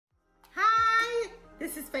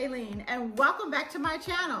is Faylene and welcome back to my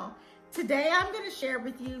channel. Today I'm going to share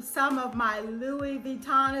with you some of my Louis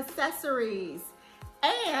Vuitton accessories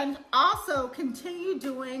and also continue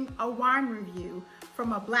doing a wine review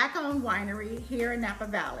from a Black-owned winery here in Napa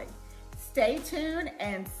Valley. Stay tuned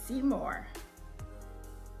and see more.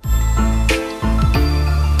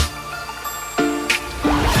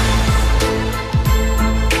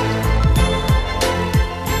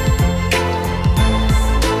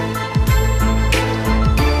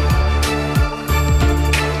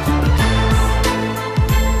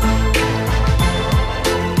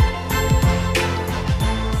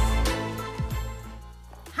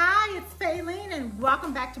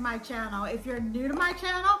 Welcome back to my channel. If you're new to my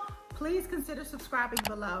channel, please consider subscribing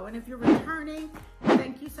below. And if you're returning,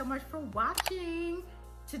 thank you so much for watching.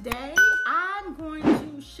 Today, I'm going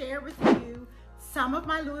to share with you some of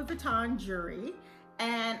my Louis Vuitton jewelry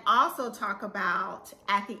and also talk about,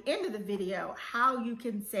 at the end of the video, how you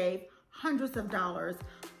can save hundreds of dollars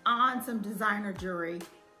on some designer jewelry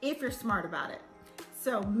if you're smart about it.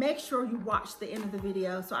 So make sure you watch the end of the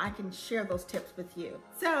video so I can share those tips with you.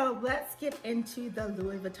 So let's get into the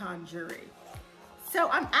Louis Vuitton jewelry. So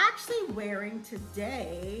I'm actually wearing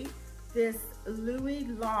today this Louis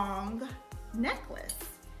long necklace.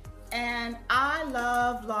 And I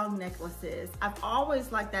love long necklaces. I've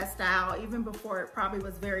always liked that style, even before it probably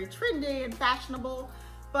was very trendy and fashionable,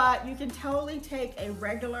 but you can totally take a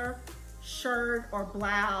regular shirt or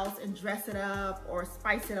blouse and dress it up or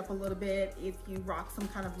spice it up a little bit if you rock some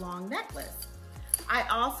kind of long necklace. I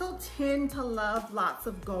also tend to love lots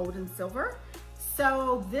of gold and silver.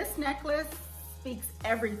 So this necklace speaks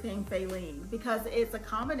everything Faylene because it's a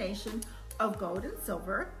combination of gold and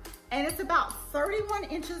silver and it's about 31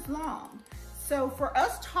 inches long. So for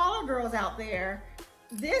us taller girls out there,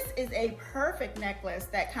 this is a perfect necklace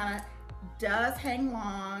that kind of does hang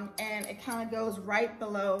long and it kind of goes right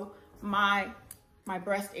below my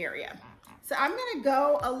breast area. So I'm gonna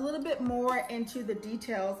go a little bit more into the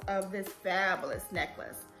details of this fabulous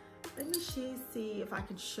necklace. Let me see if I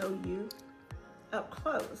can show you up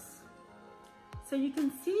close. So you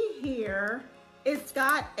can see here, it's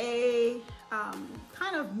got a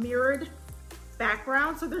kind of mirrored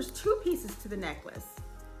background. So there's two pieces to the necklace.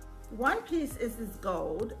 One piece is this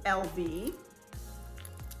gold LV,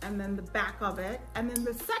 and then the back of it. And then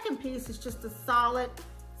the second piece is just a solid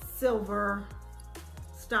silver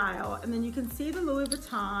style, and then you can see the Louis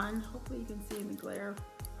Vuitton, hopefully you can see in the glare,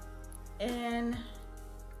 in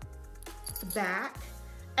the back.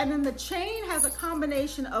 And then the chain has a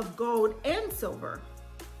combination of gold and silver,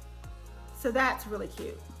 so that's really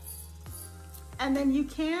cute. And then you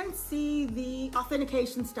can see the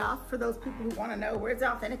authentication stuff for those people who want to know where's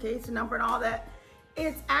the authentication number and all that.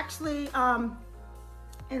 It's actually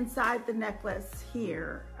inside the necklace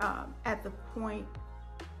here at the point.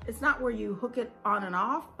 It's not where you hook it on and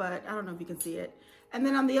off, but I don't know if you can see it. And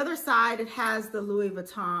then on the other side, it has the Louis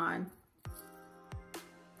Vuitton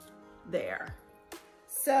there.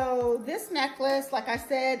 So this necklace, like I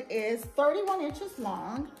said, is 31 inches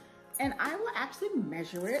long, and I will actually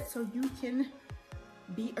measure it so you can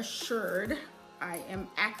be assured I am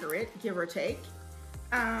accurate, give or take.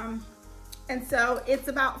 And so it's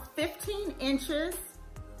about 15 inches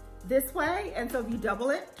this way, and so if you double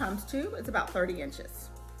it times 2, it's about 30 inches.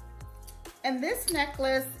 And this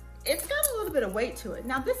necklace, it's got a little bit of weight to it.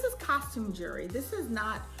 Now this is costume jewelry. This is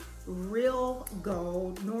not real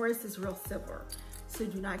gold, nor is this real silver. So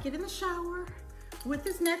do not get in the shower with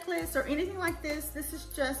this necklace or anything like this. This is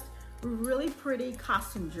just really pretty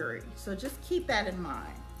costume jewelry. So just keep that in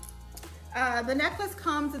mind. The necklace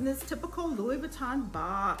comes in this typical Louis Vuitton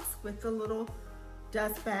box with the little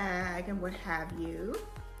dust bag and what have you.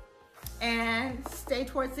 And stay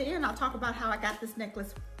towards the end. I'll talk about how I got this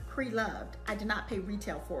necklace pre-loved. I did not pay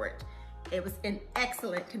retail for it. It was in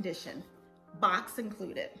excellent condition, box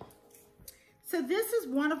included. So this is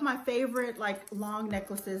one of my favorite long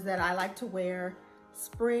necklaces that I like to wear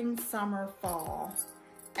spring, summer, fall.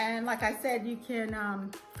 And like I said, you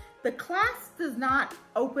can, the clasp does not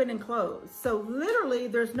open and close. So literally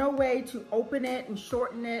there's no way to open it and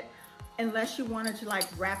shorten it unless you wanted to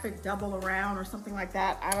wrap it double around or something like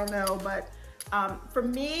that. I don't know, but for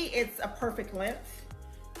me, it's a perfect length.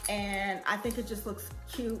 And I think it just looks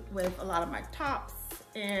cute with a lot of my tops,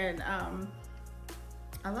 and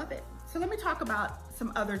I love it. So let me talk about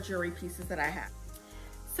some other jewelry pieces that I have.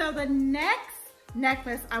 So the next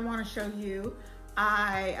necklace I want to show you,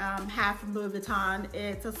 I have from Louis Vuitton.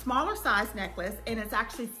 It's a smaller size necklace, and it's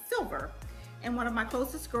actually silver. And one of my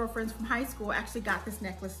closest girlfriends from high school actually got this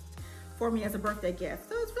necklace for me as a birthday gift.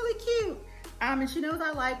 So it's really cute. And she knows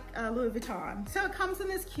I like Louis Vuitton. So it comes in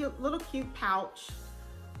this cute pouch.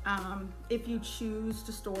 if you choose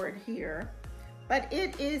to store it here. But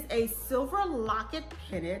it is a silver locket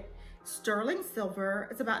pendant, sterling silver.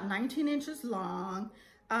 It's about 19 inches long.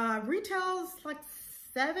 Retails like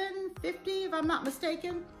 $7.50 if I'm not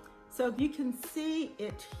mistaken. So if you can see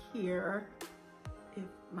it here, if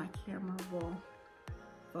my camera will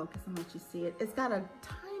focus and let you see it, it's got a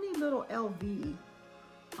tiny little LV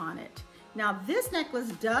on it. Now this necklace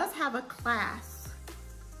does have a clasp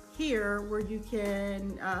here where you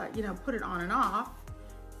can, you know, put it on and off,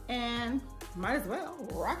 and might as well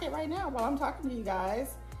rock it right now while I'm talking to you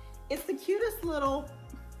guys. It's the cutest little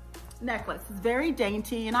necklace. It's very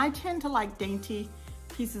dainty, and I tend to like dainty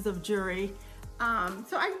pieces of jewelry.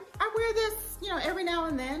 So I wear this, you know, every now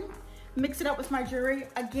and then, mix it up with my jewelry.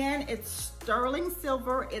 Again, it's sterling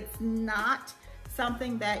silver. It's not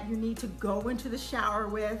something that you need to go into the shower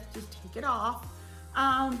with, just take it off.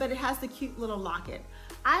 But it has the cute little locket.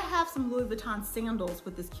 I have some Louis Vuitton sandals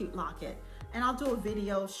with this cute locket, and I'll do a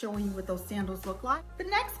video showing you what those sandals look like. The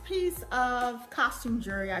next piece of costume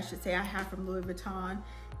jewelry, I should say, I have from Louis Vuitton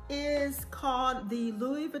is called the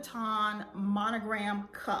Louis Vuitton monogram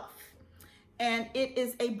cuff. And it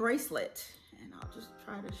is a bracelet, and I'll just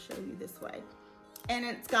try to show you this way. And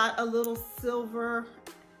it's got a little silver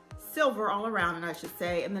all around it, I should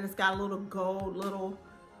say. And then it's got a little gold,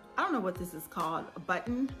 I don't know what this is called, a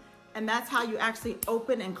button. And that's how you actually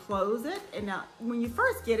open and close it. And now when you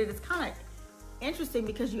first get it, it's kind of interesting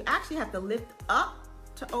because you actually have to lift up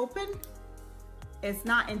to open. It's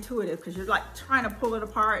not intuitive because you're like trying to pull it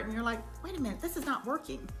apart and you're like, wait a minute, this is not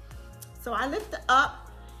working. So I lift it up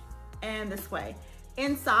and this way.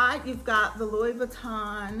 Inside, you've got the Louis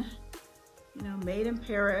Vuitton, you know, made in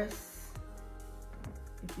Paris.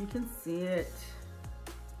 If you can see it.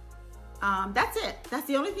 That's it. That's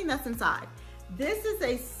the only thing that's inside. This is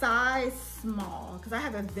a size small because I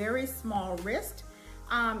have a very small wrist.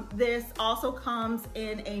 This also comes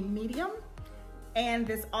in a medium, and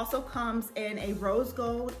this also comes in a rose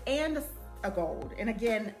gold and a gold. And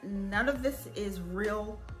again, none of this is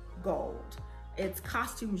real gold. It's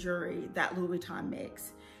costume jewelry that Louis Vuitton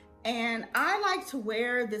makes. And I like to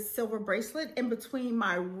wear this silver bracelet in between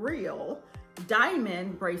my real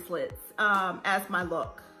diamond bracelets as my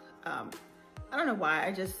look. I don't know why,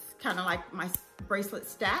 I just kind of like my bracelet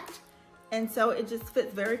stacked. And so it just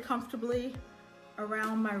fits very comfortably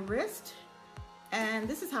around my wrist. And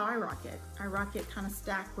this is how I rock it. I rock it kind of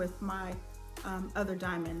stacked with my other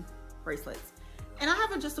diamond bracelets. And I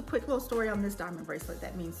have just a quick little story on this diamond bracelet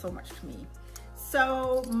that means so much to me.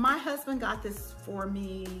 So my husband got this for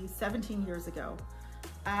me 17 years ago.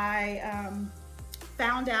 I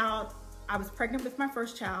found out I was pregnant with my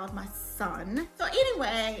first child, my son. So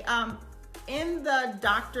anyway, in the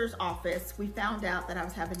doctor's office, we found out that I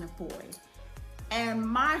was having a boy. And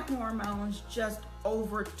my hormones just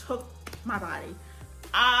overtook my body.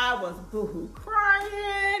 I was boohoo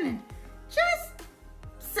crying and just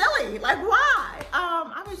silly, like why?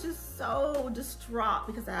 I was just so distraught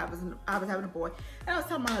because I was having a boy. And I was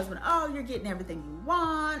telling my husband, oh, you're getting everything you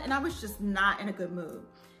want. And I was just not in a good mood.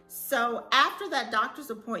 So after that doctor's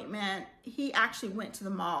appointment, he actually went to the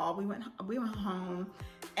mall. We went home,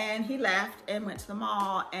 and he left and went to the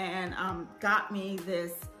mall and got me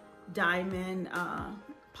this diamond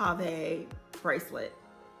pave bracelet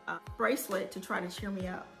to try to cheer me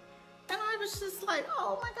up. And I was just like,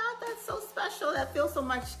 oh my God, that's so special. That feels so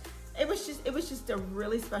much. It was just a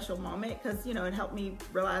really special moment because, you know, it helped me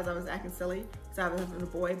realize I was acting silly because I was having a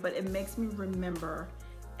boy, but it makes me remember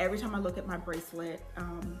every time I look at my bracelet,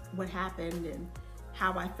 what happened and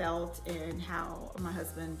how I felt and how my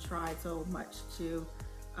husband tried so much to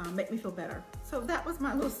make me feel better. So that was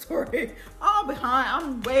my little story. All behind,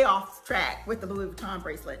 I'm way off track with the Louis Vuitton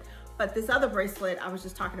bracelet. But this other bracelet, I was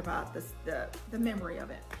just talking about the memory of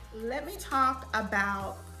it. Let me talk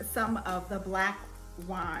about some of the black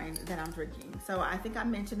wine that I'm drinking. So I think I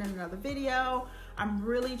mentioned in another video, I'm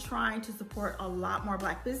really trying to support a lot more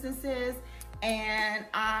black businesses, and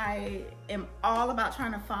I am all about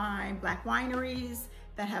trying to find black wineries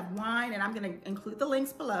that have wine, and I'm gonna include the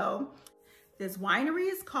links below. This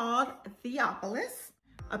winery is called Theopolis,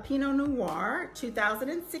 a Pinot Noir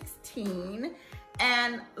 2016.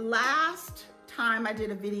 And last time I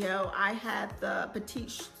did a video, I had the Petite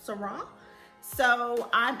Syrah. So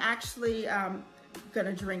I'm actually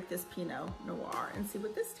gonna drink this Pinot Noir and see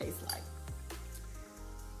what this tastes like.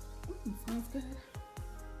 It smells good.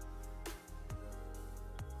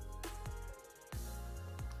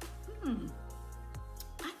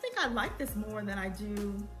 I think I like this more than I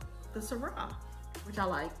do the Syrah, which I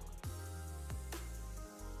like.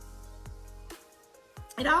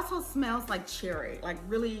 It also smells like cherry, like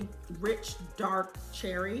really rich, dark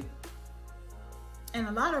cherry. And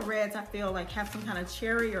a lot of reds, I feel like, have some kind of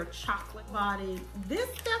cherry or chocolate body. This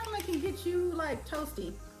definitely can get you like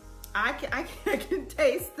toasty. I can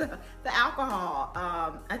taste the alcohol.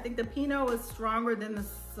 I think the Pinot is stronger than the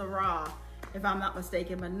Syrah, if I'm not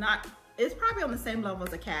mistaken, but it's probably on the same level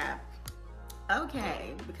as a Cab.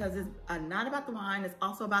 Okay, because it's not about the wine, it's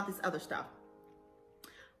also about this other stuff.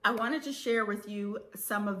 I wanted to share with you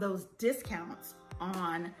some of those discounts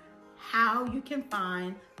on how you can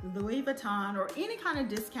find Louis Vuitton or any kind of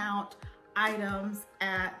discount items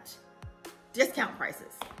at discount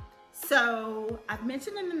prices. So I've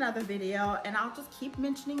mentioned in another video, and I'll just keep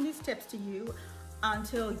mentioning these tips to you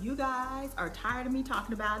until you guys are tired of me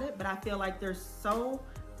talking about it. But I feel like there's so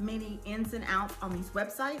many ins and outs on these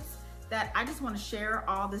websites that I just want to share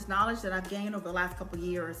all this knowledge that I've gained over the last couple of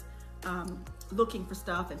years looking for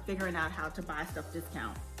stuff and figuring out how to buy stuff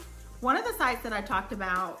discount. One of the sites that I talked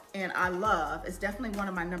about and I love, is definitely one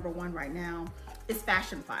of my number 1 right now, is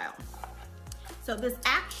Fashionphile. So this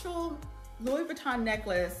actual Louis Vuitton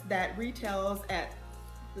necklace that retails at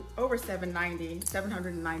over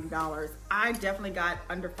 $790, I definitely got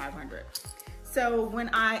under $500. So when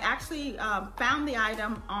I actually found the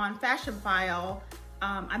item on Fashionphile,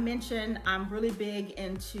 I mentioned I'm really big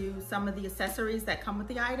into some of the accessories that come with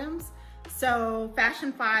the items. So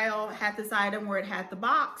Fashionphile had this item where it had the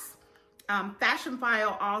box.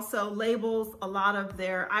 Fashionphile also labels a lot of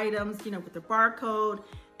their items, you know, with the barcode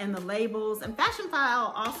and the labels. And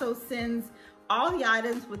Fashionphile also sends all the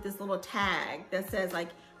items with this little tag that says, like,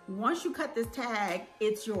 once you cut this tag,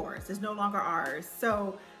 it's yours. It's no longer ours.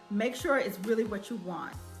 So make sure it's really what you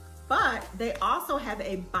want. But they also have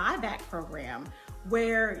a buyback program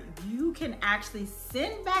where you can actually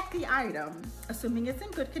send back the item, assuming it's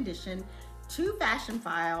in good condition, to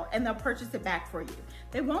Fashionphile, and they'll purchase it back for you.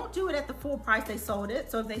 They won't do it at the full price they sold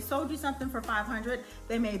it. So if they sold you something for $500,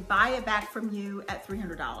 they may buy it back from you at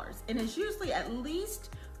 $300. And it's usually at least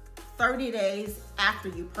 30 days after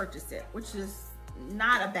you purchase it, which is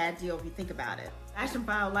not a bad deal if you think about it.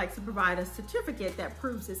 Fashionphile likes to provide a certificate that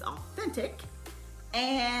proves it's authentic.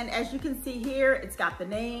 And as you can see here, it's got the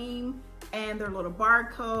name and their little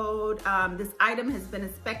barcode. This item has been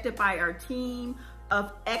inspected by our team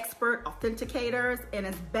of expert authenticators and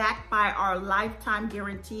is backed by our lifetime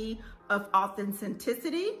guarantee of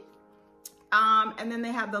authenticity. And then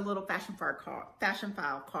they have the little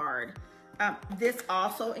Fashionphile card. This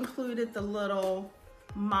also included the little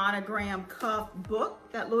monogram cuff book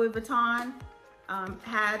that Louis Vuitton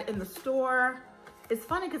had in the store. It's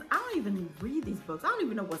funny because I don't even read these books. I don't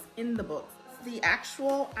even know what's in the books. The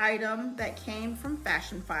actual item that came from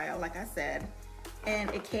Fashionphile, like I said,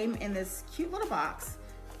 and it came in this cute little box,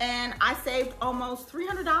 and I saved almost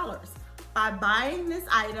 $300 by buying this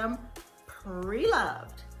item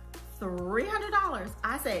pre-loved. $300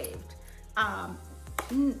 I saved.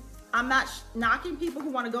 I'm not knocking people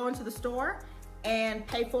who want to go into the store and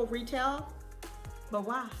pay full retail, but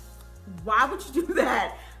why? Why would you do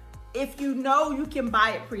that if you know you can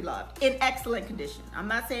buy it pre-loved in excellent condition? I'm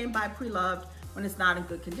not saying buy pre-loved when it's not in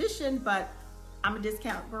good condition, but I'm a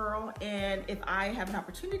discount girl, and if I have an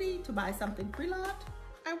opportunity to buy something pre-loved,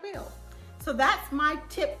 I will. So that's my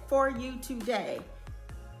tip for you today.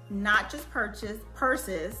 Not just purses.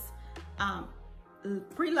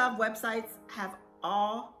 Pre-loved websites have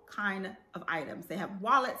all kind of items. They have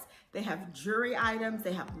wallets, they have jewelry items,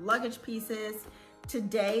 they have luggage pieces.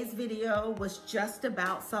 Today's video was just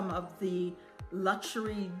about some of the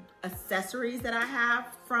luxury accessories that I have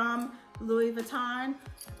from Louis Vuitton.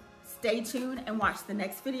 Stay tuned and watch the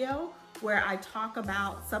next video where I talk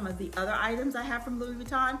about some of the other items I have from Louis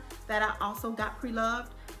Vuitton that I also got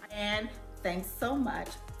pre-loved. And thanks so much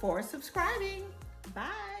for subscribing.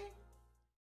 Bye.